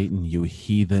of Satan, you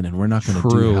heathen. And we're not going to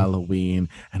do Halloween,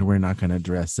 and we're not going to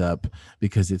dress up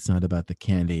because it's not about the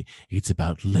candy. It's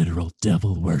about literal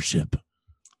devil worship.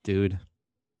 Dude,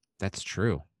 that's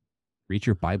true. Read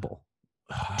your Bible.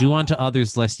 Do unto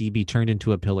others lest ye be turned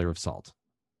into a pillar of salt.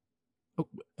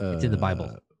 It's in the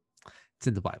Bible. It's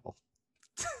in the Bible.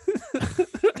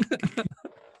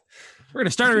 We're going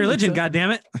to start a religion,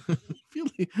 goddammit.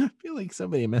 I feel like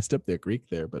somebody messed up their Greek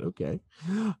there, but okay.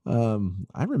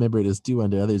 I remember it as do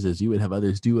unto others as you would have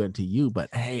others do unto you,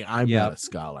 but hey, I'm not a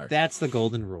scholar. That's the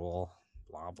golden rule.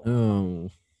 Blah, blah.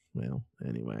 Oh, well,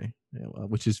 anyway. Yeah, well,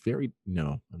 which is very...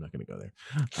 No, I'm not going to go there.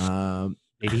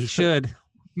 Maybe he should.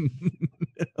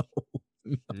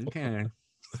 No. Okay.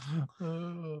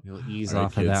 You'll ease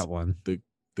off kids, of that one.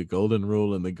 The golden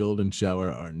rule and the golden shower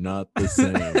are not the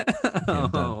same.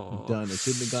 I'm done. I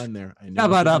shouldn't have gone there. I know. How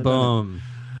about boom?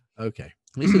 Okay.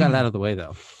 At least we got that out of the way,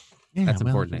 though. Yeah, that's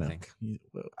important, I think.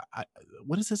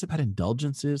 What is this about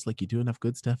indulgences? Like, you do enough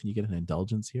good stuff and you get an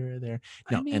indulgence here or there?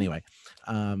 No, anyway.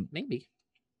 Maybe.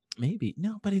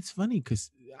 No, but it's funny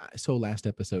because so last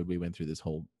episode we went through this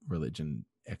whole religion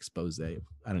expose. I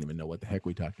don't even know what the heck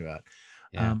we talked about.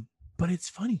 Yeah. But it's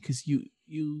funny because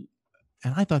you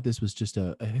and I thought this was just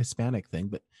a Hispanic thing,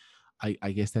 but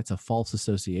I guess that's a false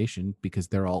association because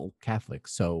they're all Catholic.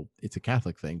 So it's a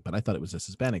Catholic thing, but I thought it was a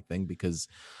Hispanic thing because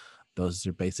those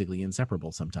are basically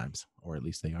inseparable sometimes, or at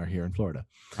least they are here in Florida.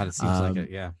 It seems like it,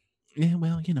 yeah. Yeah,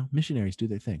 well, missionaries do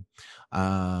their thing.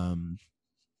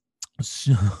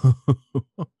 So,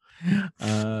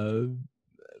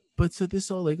 but so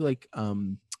this all like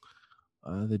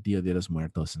the Dia de los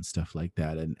Muertos and stuff like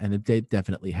that, and they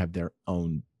definitely have their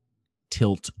own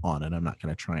tilt on it. I'm not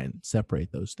going to try and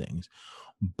separate those things,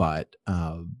 but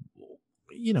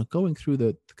going through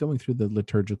the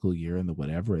liturgical year and the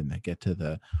whatever, and they get to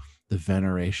the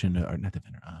veneration, or not the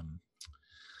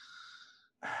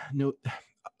no,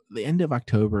 the end of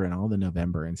October and all the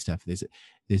November and stuff.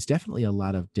 There's definitely a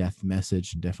lot of death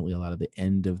message, and definitely a lot of the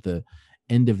end of the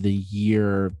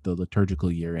year, the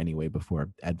liturgical year anyway, before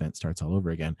Advent starts all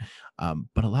over again.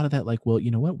 But a lot of that, like, well,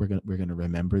 you know what, we're gonna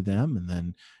remember them, and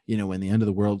then when the end of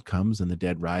the world comes and the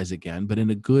dead rise again, but in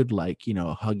a good, like,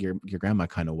 hug your grandma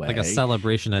kind of way, like a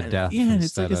celebration of death. Yeah, and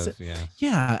it's like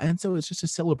yeah. And so it's just a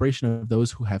celebration of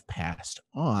those who have passed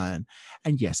on.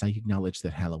 And yes, I acknowledge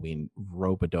that Halloween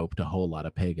rope-a-doped a whole lot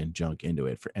of pagan junk into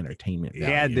it for entertainment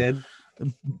value. Yeah, it did.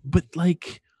 But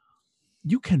like,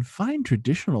 you can find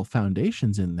traditional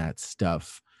foundations in that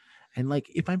stuff. And like,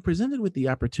 if I'm presented with the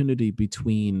opportunity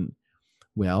between,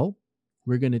 well,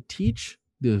 we're going to teach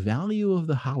the value of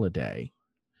the holiday,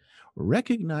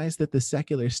 recognize that the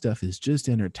secular stuff is just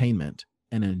entertainment,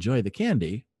 and enjoy the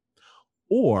candy,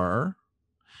 or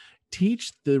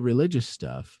teach the religious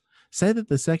stuff, say that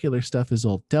the secular stuff is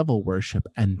all devil worship,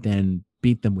 and then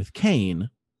beat them with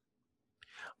Cain,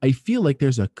 I feel like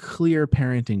there's a clear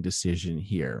parenting decision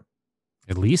here.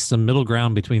 At least some middle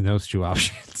ground between those two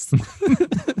options. But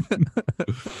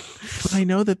I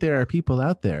know that there are people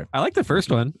out there. I like the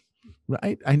first one.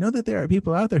 Right. I know that there are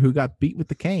people out there who got beat with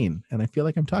the cane, and I feel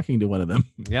like I'm talking to one of them.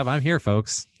 Yeah, I'm here,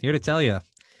 folks. Here to tell you.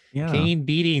 Yeah. Cane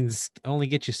beatings only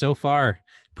get you so far.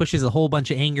 Pushes a whole bunch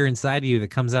of anger inside of you that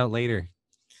comes out later.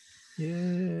 Yeah.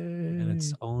 In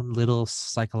its own little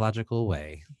psychological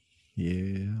way.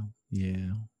 Yeah.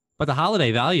 Yeah. But the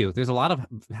holiday value, there's a lot of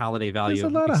holiday value.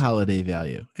 There's a lot of holiday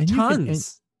value. And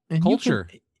tons. And culture.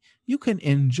 You can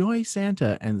enjoy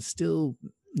Santa and still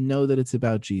know that it's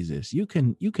about Jesus. You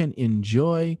can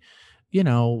enjoy,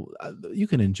 you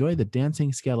can enjoy the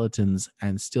dancing skeletons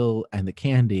and the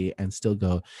candy and still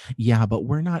go, yeah, but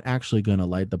we're not actually going to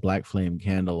light the black flame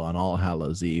candle on All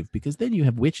Hallows Eve, because then you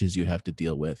have witches you have to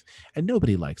deal with, and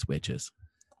nobody likes witches.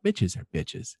 Witches are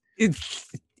bitches.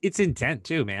 It's intent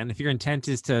too, man. If your intent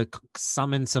is to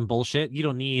summon some bullshit, you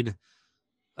don't need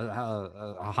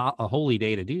a holy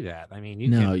day to do that. I mean, you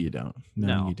don't. No, you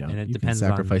don't. And it depends can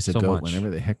sacrifice on a goat much.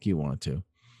 whenever the heck you want to.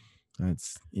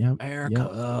 That's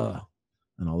America.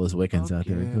 And all those Wiccans out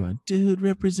there are going, dude,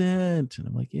 represent. And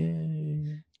I'm like,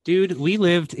 yay. Dude, we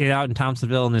lived out in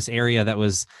Thompsonville in this area that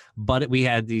was, but we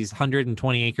had these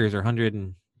 120 acres or 100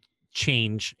 and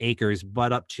change acres,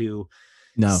 but up to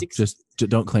just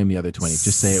don't claim the other 20.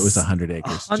 Just say it was 100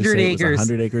 acres. 100 acres.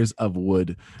 100 acres of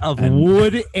wood.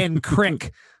 Wood and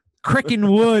crick. Crick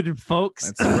and wood,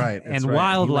 folks. That's right. And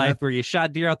wildlife where you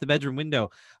shot deer out the bedroom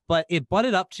window. But it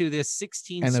butted up to this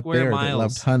 16 square miles. That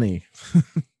loved honey.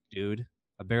 Dude,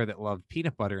 a bear that loved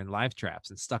peanut butter and live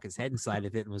traps and stuck his head inside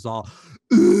of it and was all,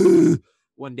 ugh.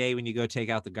 One day when you go take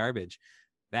out the garbage.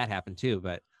 That happened too.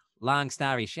 But long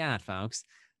story short, folks.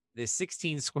 This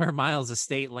 16 square miles of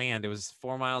state land, it was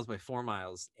 4 miles by 4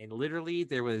 miles. And literally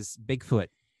there was Bigfoot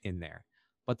in there.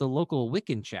 But the local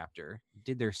Wiccan chapter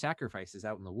did their sacrifices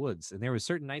out in the woods. And there were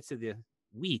certain nights of the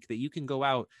week that you can go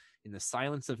out in the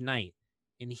silence of night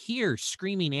and hear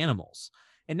screaming animals.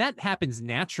 And that happens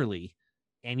naturally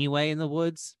anyway in the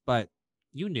woods. But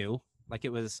you knew, like,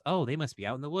 it was, oh, they must be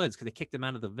out in the woods because they kicked them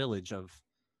out of the village of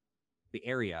the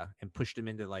area and pushed them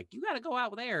into, like, you got to go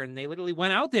out there. And they literally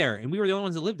went out there, and we were the only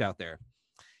ones that lived out there.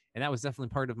 And that was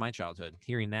definitely part of my childhood,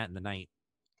 hearing that in the night.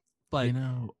 But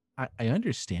I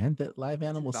understand that live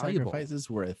animal sacrifices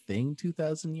were a thing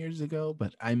 2,000 years ago,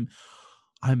 but I'm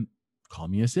call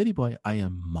me a city boy. I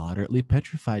am moderately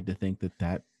petrified to think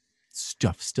that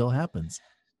stuff still happens.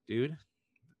 Dude,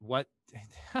 what?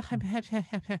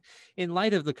 In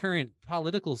light of the current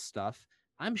political stuff,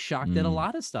 I'm shocked that a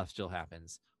lot of stuff still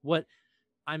happens. What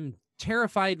I'm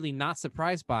terrifiedly not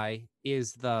surprised by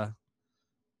is the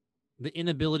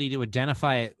inability to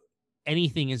identify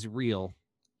anything as real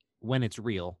when it's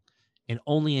real, and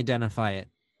only identify it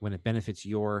when it benefits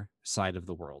your side of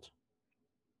the world.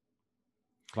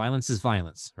 Violence is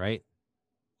violence, right?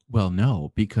 Well,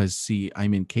 no, because see,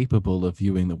 I'm incapable of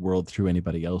viewing the world through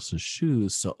anybody else's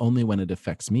shoes. So only when it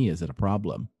affects me is it a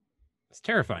problem. It's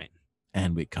terrifying.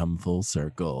 And we come full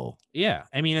circle. Yeah.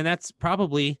 I mean, and that's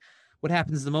probably what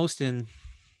happens the most it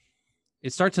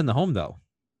starts in the home, though.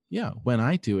 Yeah. When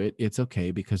I do it, it's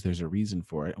okay because there's a reason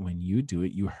for it. When you do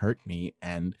it, you hurt me.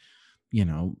 And,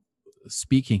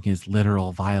 speaking is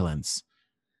literal violence.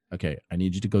 Okay. I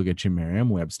need you to go get your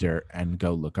Merriam-Webster and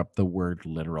go look up the word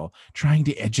literal. Trying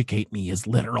to educate me is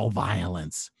literal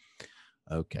violence.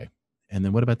 Okay. And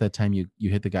then what about that time you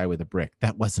hit the guy with a brick?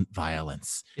 That wasn't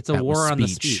violence. It's a war on the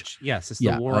speech. Yes, it's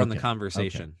the war on the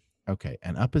conversation. Okay,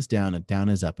 and up is down and down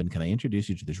is up. And can I introduce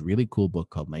you to this really cool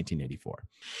book called 1984?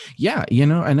 Yeah,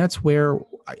 and that's where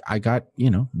I got,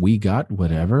 we got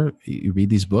whatever. You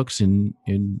read these books in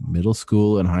middle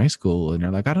school and high school, and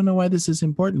you're like, I don't know why this is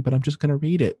important, but I'm just going to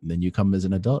read it. And then you come as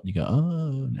an adult and you go,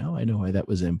 oh, now I know why that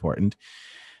was important.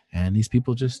 And these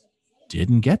people just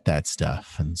didn't get that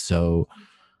stuff. And so,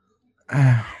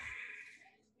 and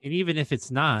even if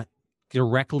it's not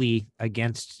directly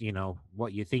against,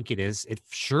 what you think it is, it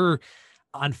sure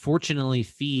unfortunately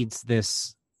feeds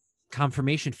this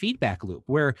confirmation feedback loop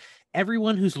where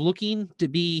everyone who's looking to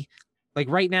be like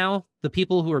right now, the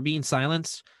people who are being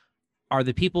silenced are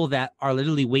the people that are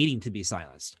literally waiting to be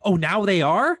silenced. Oh, now they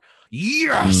are?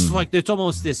 Yes. Like it's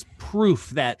almost this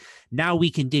proof that now we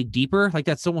can dig deeper. Like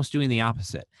that's almost doing the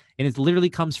opposite. And it literally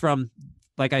comes from,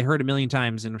 like I heard a million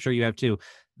times, and I'm sure you have too,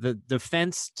 the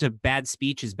defense to bad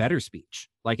speech is better speech.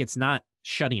 Like it's not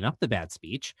shutting up the bad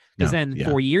speech, because then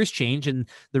 4 years change and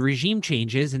the regime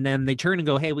changes, and then they turn and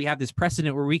go, hey, we have this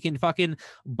precedent where we can fucking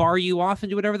bar you off and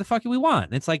do whatever the fuck we want.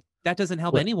 And it's like, that doesn't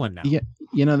help anyone now. Yeah.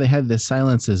 They had the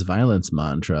silence is violence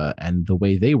mantra, and the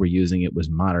way they were using it was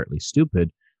moderately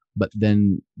stupid. But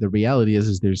then the reality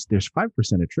is there's 5%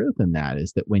 of truth in that,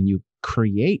 is that when you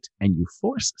create and you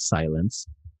force silence,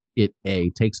 it A,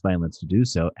 takes violence to do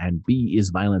so, and B, is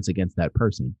violence against that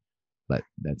person. But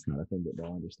that's not a thing that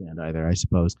they'll understand either, I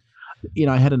suppose.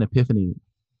 I had an epiphany,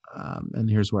 and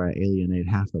here's where I alienate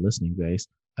half the listening base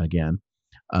again.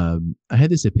 I had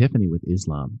this epiphany with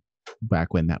Islam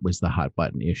back when that was the hot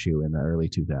button issue in the early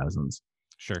 2000s.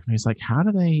 Sure. And it's like, how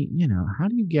do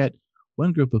you get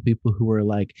one group of people who are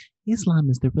like, Islam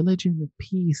is the religion of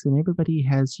peace and everybody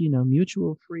has,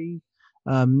 mutual free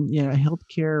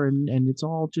healthcare and it's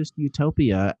all just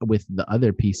utopia, with the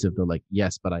other piece of the like,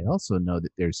 yes, but I also know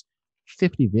that there's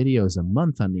 50 videos a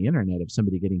month on the internet of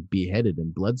somebody getting beheaded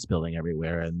and blood spilling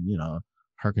everywhere, and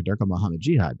Harkadarka Muhammad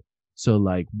Jihad. So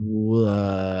like,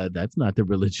 that's not the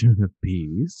religion of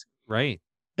peace, right?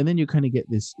 And then you kind of get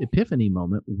this epiphany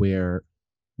moment where,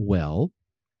 well,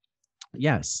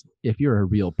 yes, if you're a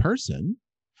real person,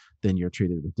 then you're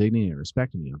treated with dignity and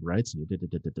respect and you have rights and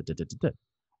you.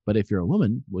 But if you're a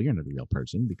woman, well, you're not a real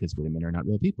person because women are not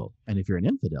real people. And if you're an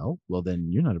infidel, well, then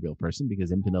you're not a real person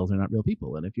because infidels are not real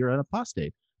people. And if you're an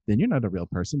apostate, then you're not a real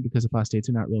person because apostates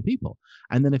are not real people.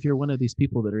 And then if you're one of these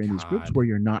people that are in these groups where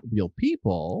you're not real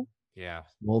people,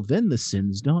 well, then the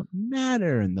sins don't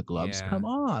matter and the gloves come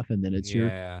off. And then it's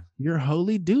your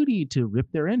holy duty to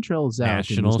rip their entrails out.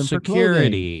 National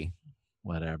security.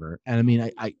 Whatever. And I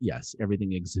mean, I yes,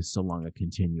 everything exists along a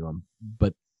continuum,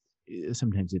 but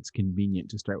sometimes it's convenient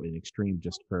to start with an extreme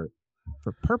just for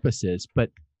purposes.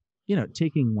 But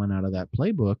taking one out of that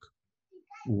playbook,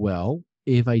 well,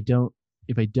 if I don't,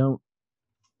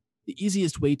 the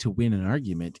easiest way to win an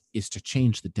argument is to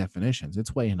change the definitions.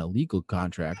 It's why in a legal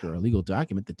contract or a legal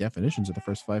document, the definitions are the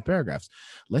first 5 paragraphs.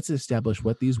 Let's establish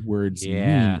what these words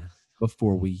mean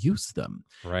before we use them.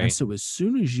 Right. And so as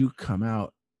soon as you come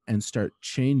out and start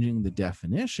changing the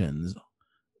definitions,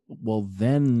 well,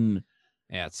 then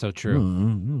yeah, it's so true.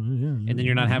 And then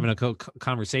you're not having a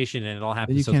conversation, and it all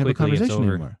happens so quickly. It's over.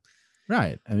 Anymore.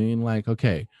 Right. I mean, like,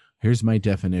 okay, here's my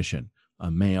definition. A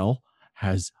male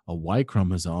has a Y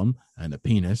chromosome and a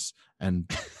penis and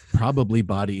probably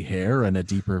body hair and a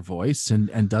deeper voice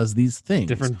and does these things.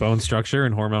 Different bone structure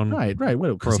and hormone right.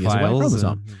 Well, profiles. He has a Y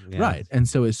chromosome. Right. And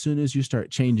so as soon as you start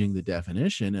changing the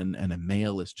definition and a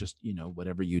male is just,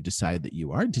 whatever you decide that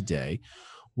you are today,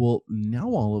 well, now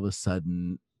all of a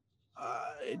sudden,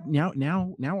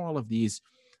 now all of these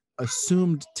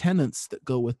assumed tenets that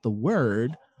go with the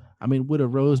word, I mean, would a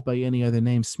rose by any other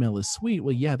name smell as sweet?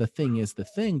 Well, yeah, the thing is the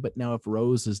thing, but now if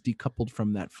rose is decoupled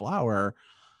from that flower,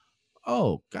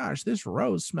 oh gosh, this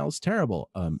rose smells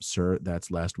terrible. Sir, that's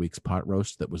last week's pot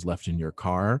roast that was left in your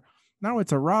car. No,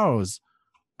 it's a rose.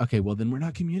 Okay, well then we're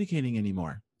not communicating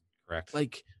anymore. Correct.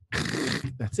 Like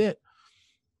that's it.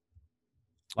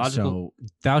 Logical. So,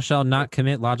 thou shalt not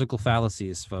commit logical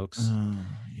fallacies, folks.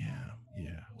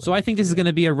 So I think this is going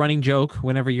to be a running joke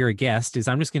whenever you're a guest, is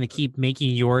I'm just going to keep making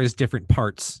yours different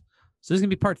parts. So this is going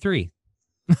to be part 3.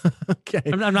 Okay.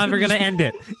 I'm never going to end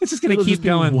it. It's just going to keep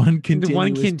going. One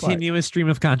continuous stream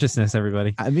of consciousness,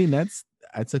 everybody. I mean, that's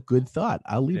a good thought.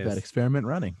 I'll leave that experiment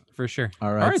running. For sure.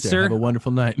 All right, sir. Have a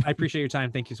wonderful night. I appreciate your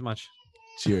time. Thank you so much.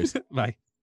 Cheers. Bye.